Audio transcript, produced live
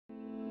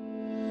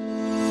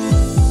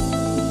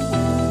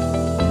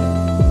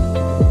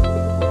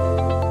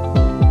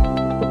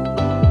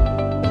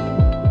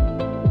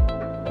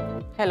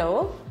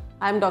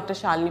I'm Dr.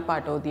 Shalini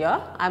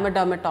Patodiya. I'm a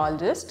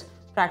dermatologist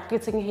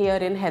practicing here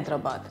in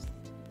Hyderabad.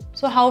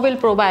 So how will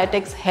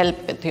probiotics help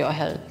with your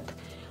health?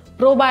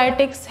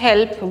 Probiotics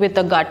help with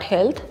the gut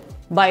health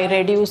by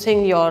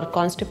reducing your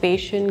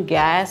constipation,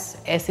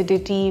 gas,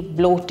 acidity,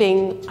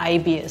 bloating,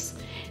 IBS.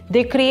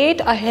 They create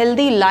a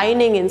healthy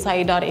lining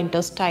inside our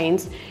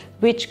intestines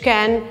which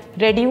can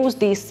reduce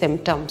these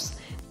symptoms.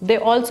 They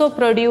also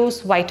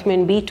produce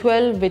vitamin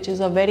B12, which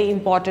is a very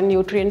important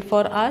nutrient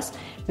for us,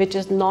 which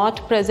is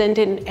not present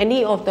in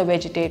any of the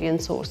vegetarian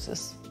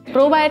sources.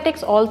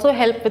 Probiotics also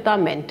help with our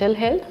mental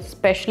health,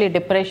 especially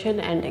depression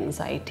and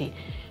anxiety.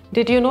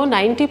 Did you know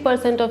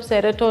 90% of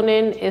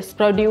serotonin is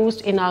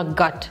produced in our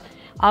gut?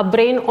 Our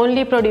brain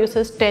only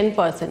produces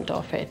 10%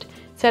 of it.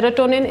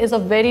 Serotonin is a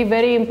very,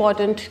 very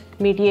important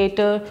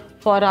mediator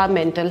for our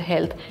mental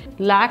health.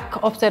 Lack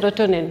of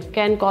serotonin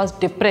can cause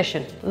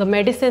depression. The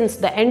medicines,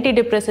 the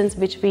antidepressants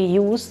which we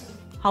use,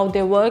 how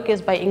they work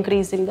is by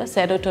increasing the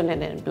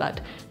serotonin in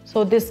blood.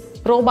 So this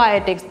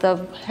probiotics,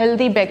 the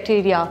healthy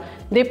bacteria,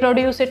 they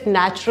produce it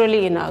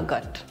naturally in our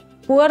gut.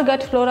 Poor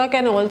gut flora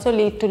can also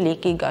lead to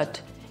leaky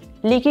gut.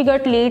 Leaky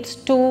gut leads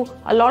to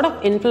a lot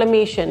of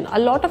inflammation. A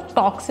lot of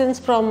toxins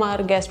from our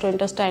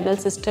gastrointestinal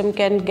system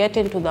can get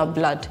into the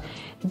blood.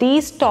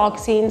 These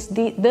toxins,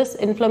 this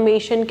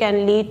inflammation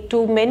can lead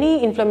to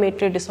many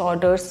inflammatory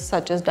disorders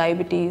such as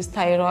diabetes,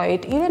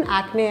 thyroid, even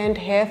acne and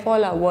hair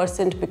fall are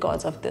worsened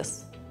because of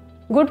this.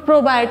 Good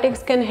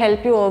probiotics can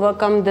help you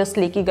overcome this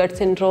leaky gut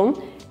syndrome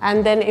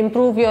and then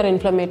improve your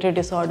inflammatory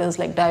disorders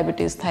like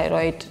diabetes,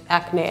 thyroid,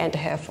 acne and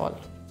hair fall.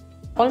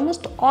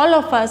 Almost all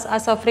of us are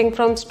suffering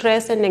from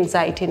stress and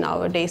anxiety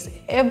nowadays.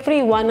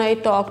 Everyone I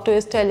talk to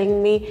is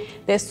telling me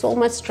there's so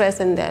much stress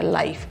in their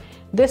life.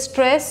 This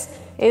stress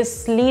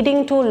is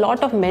leading to a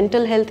lot of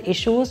mental health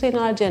issues in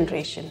our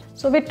generation.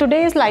 So with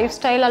today's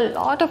lifestyle, a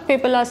lot of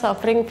people are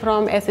suffering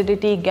from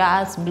acidity,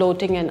 gas,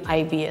 bloating and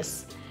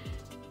IBS.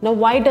 Now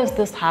why does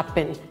this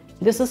happen?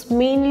 This is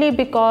mainly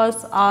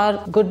because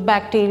our good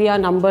bacteria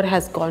number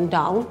has gone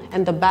down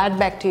and the bad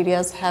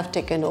bacteria have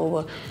taken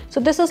over. So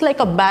this is like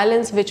a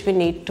balance which we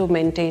need to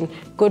maintain,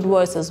 good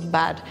versus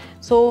bad.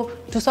 So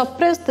to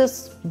suppress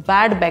this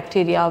bad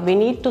bacteria, we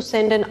need to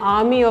send an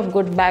army of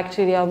good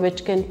bacteria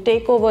which can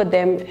take over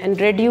them and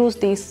reduce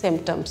these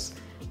symptoms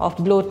of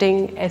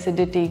bloating,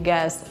 acidity,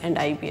 gas and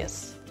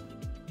IBS.